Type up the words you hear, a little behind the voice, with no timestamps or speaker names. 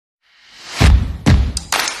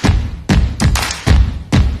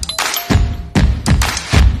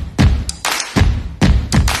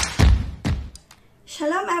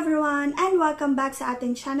welcome back sa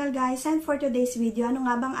ating channel guys. And for today's video, ano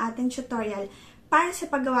nga bang ating tutorial para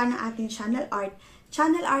sa paggawa ng ating channel art?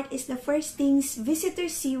 Channel art is the first things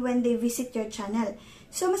visitors see when they visit your channel.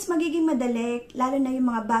 So mas magiging madali, lalo na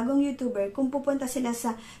yung mga bagong YouTuber, kung pupunta sila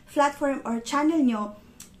sa platform or channel nyo,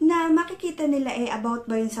 na makikita nila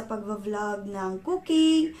about ba yun sa pag-vlog ng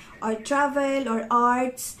cooking, or travel, or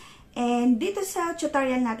arts. And dito sa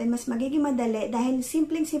tutorial natin, mas magiging madali dahil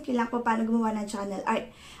simpleng-simple lang po paano gumawa ng channel art.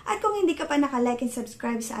 At kung hindi ka pa naka-like and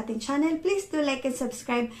subscribe sa ating channel, please do like and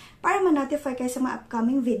subscribe para ma-notify kayo sa mga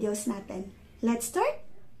upcoming videos natin. Let's start!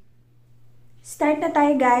 Start na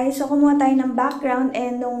tayo guys. So kumuha tayo ng background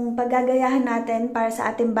and nung paggagayahan natin para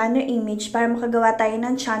sa ating banner image para makagawa tayo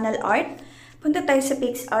ng channel art. Punta tayo sa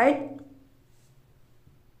PixArt.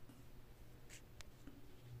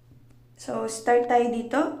 So start tayo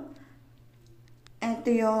dito. Ito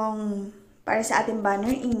yung para sa ating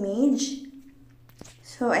banner image.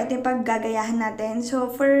 So, ito yung paggagayahan natin. So,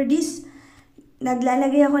 for this,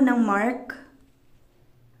 naglalagay ako ng mark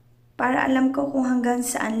para alam ko kung hanggang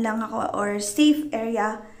saan lang ako or safe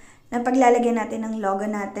area na paglalagay natin ng logo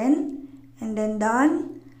natin. And then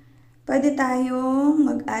done. Pwede tayong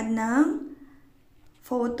mag-add ng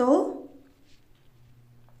photo.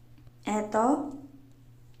 Ito.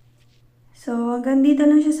 So, hanggang dito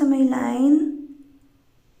lang siya sa may line.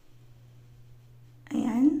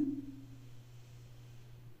 Ayan.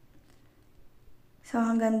 So,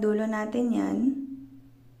 hanggang dulo natin yan.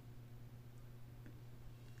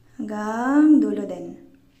 Hanggang dulo din.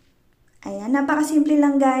 Ayan, napakasimple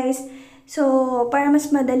lang guys. So, para mas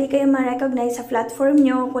madali kayo ma-recognize sa platform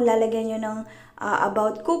nyo, kung lalagyan nyo ng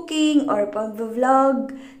about cooking or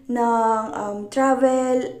pag-vlog ng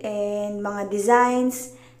travel and mga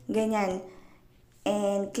designs, ganyan.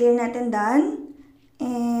 And clear natin done.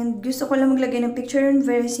 And gusto ko lang maglagay ng picture,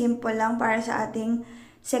 very simple lang para sa ating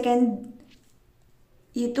second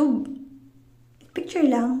YouTube. Picture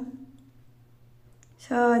lang.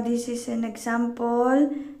 So, this is an example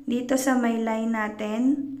dito sa may line natin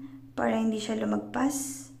para hindi siya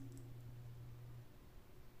lumagpas.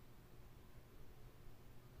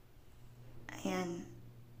 Ayan.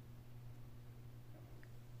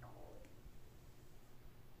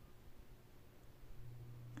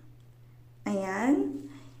 Ayan.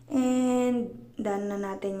 And done na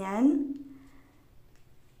natin yan.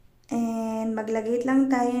 And maglagay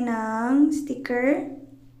lang tayo ng sticker.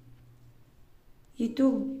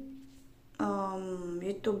 YouTube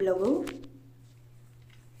logo.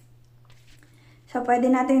 So,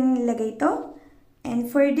 pwede natin ilagay ito. And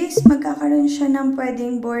for this, magkakaroon siya ng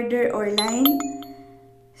pwedeng border or line.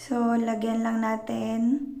 So, lagyan lang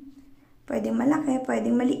natin. Pwedeng malaki,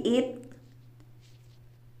 pwedeng maliit.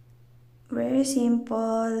 Very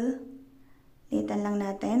simple. Litan lang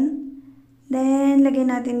natin. Then,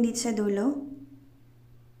 lagyan natin dito sa dulo.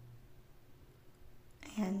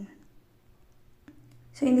 Ayan.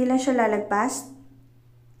 So, hindi lang siya lalagpas.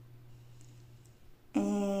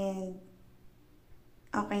 And,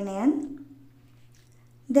 okay na yan.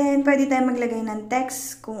 Then, pwede tayo maglagay ng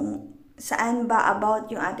text kung saan ba about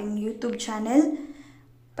yung ating YouTube channel.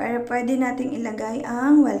 Para pwede nating ilagay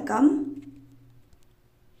ang welcome.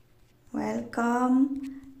 Welcome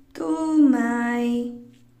to my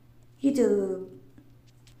YouTube.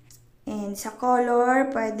 And sa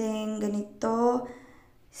color, pwedeng ganito.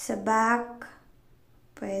 Sa back,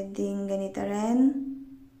 pwedeng ganito rin.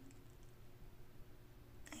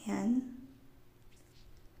 Ayan.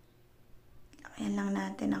 Ayan lang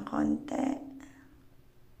natin ng konti.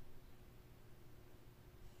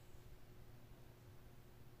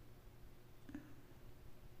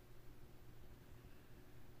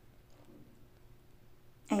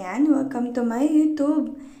 Ayan, welcome to my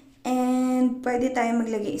YouTube. And pwede tayo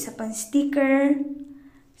maglagay isa pang sticker.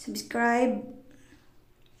 Subscribe.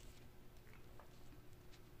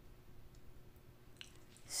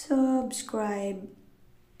 Subscribe.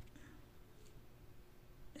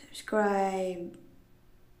 Subscribe.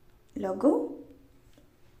 Logo.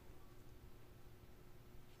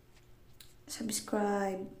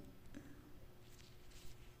 Subscribe.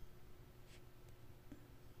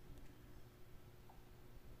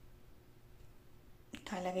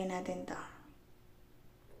 Talagay natin to.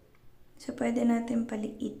 So, pwede natin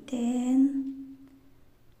paliitin.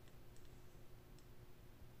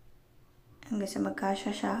 Hanggang sa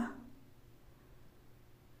magkasya siya.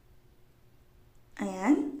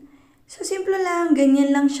 Ayan. So, simple lang.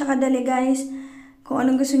 Ganyan lang siya kadali, guys. Kung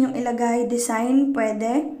anong gusto nyong ilagay, design,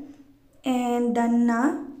 pwede. And done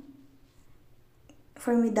na.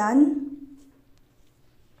 For me, done.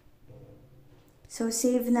 So,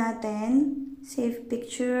 save natin. Save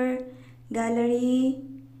picture, gallery,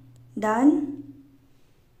 Done.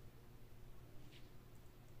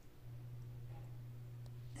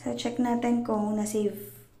 So, check natin kung na-save.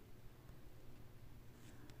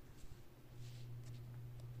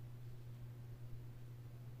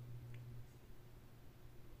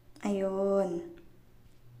 Ayun.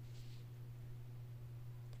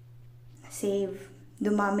 Save.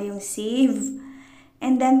 Dumami yung save.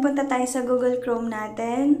 And then, punta tayo sa Google Chrome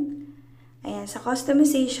natin. Ayan, sa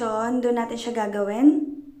customization, doon natin siya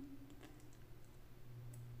gagawin.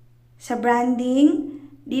 Sa branding,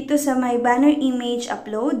 dito sa my banner image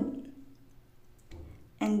upload.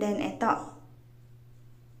 And then, ito.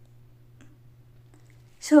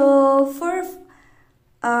 So, for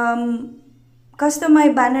custom my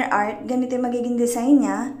banner art, ganito yung magiging design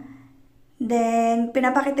niya. Then,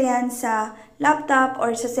 pinapakita yan sa laptop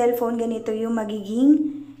or sa cellphone, ganito yung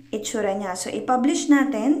magiging itsura niya. So, i-publish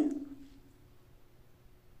natin.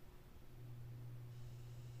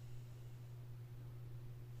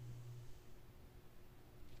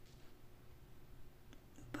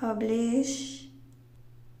 Publish.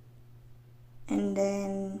 And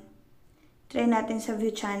then, try natin sa view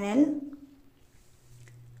channel.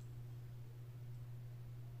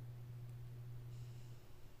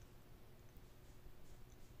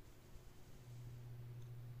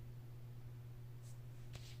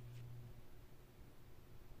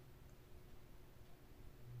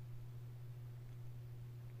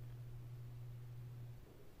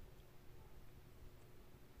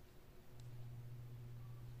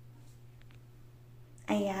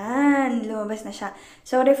 Ayan, lumabas na siya.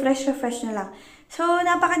 So, refresh na lang. So,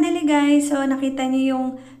 napakadali guys. So, nakita niyo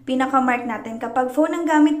yung pinaka-mark natin. Kapag phone ang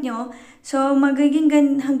gamit nyo, so, magiging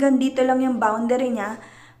hanggang dito lang yung boundary niya.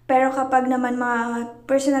 Pero kapag naman mga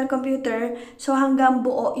personal computer, so hanggang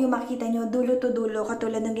buo yung makita nyo, dulo to dulo,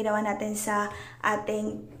 katulad ng ginawa natin sa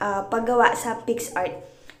ating paggawa sa PixArt.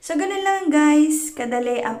 So, ganun lang guys,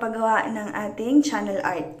 kadali ang paggawa ng ating channel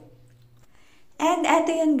art. And eto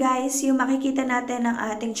yun guys, yung makikita natin ng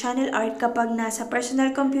ating channel art kapag nasa personal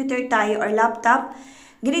computer tayo or laptop.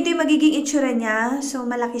 Ganito yung magiging itsura niya. So,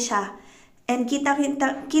 malaki siya. And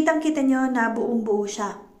kitang-kita nyo na buong-buo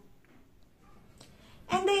siya.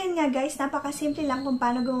 And ayun nga guys, napakasimple lang kung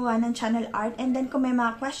paano gumawa ng channel art. And then kung may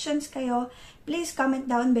mga questions kayo, please comment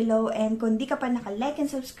down below. And kung di ka pa naka-like and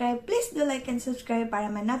subscribe, please do like and subscribe para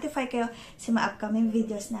ma-notify kayo sa mga upcoming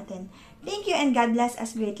videos natin. Thank you and God bless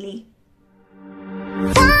us greatly.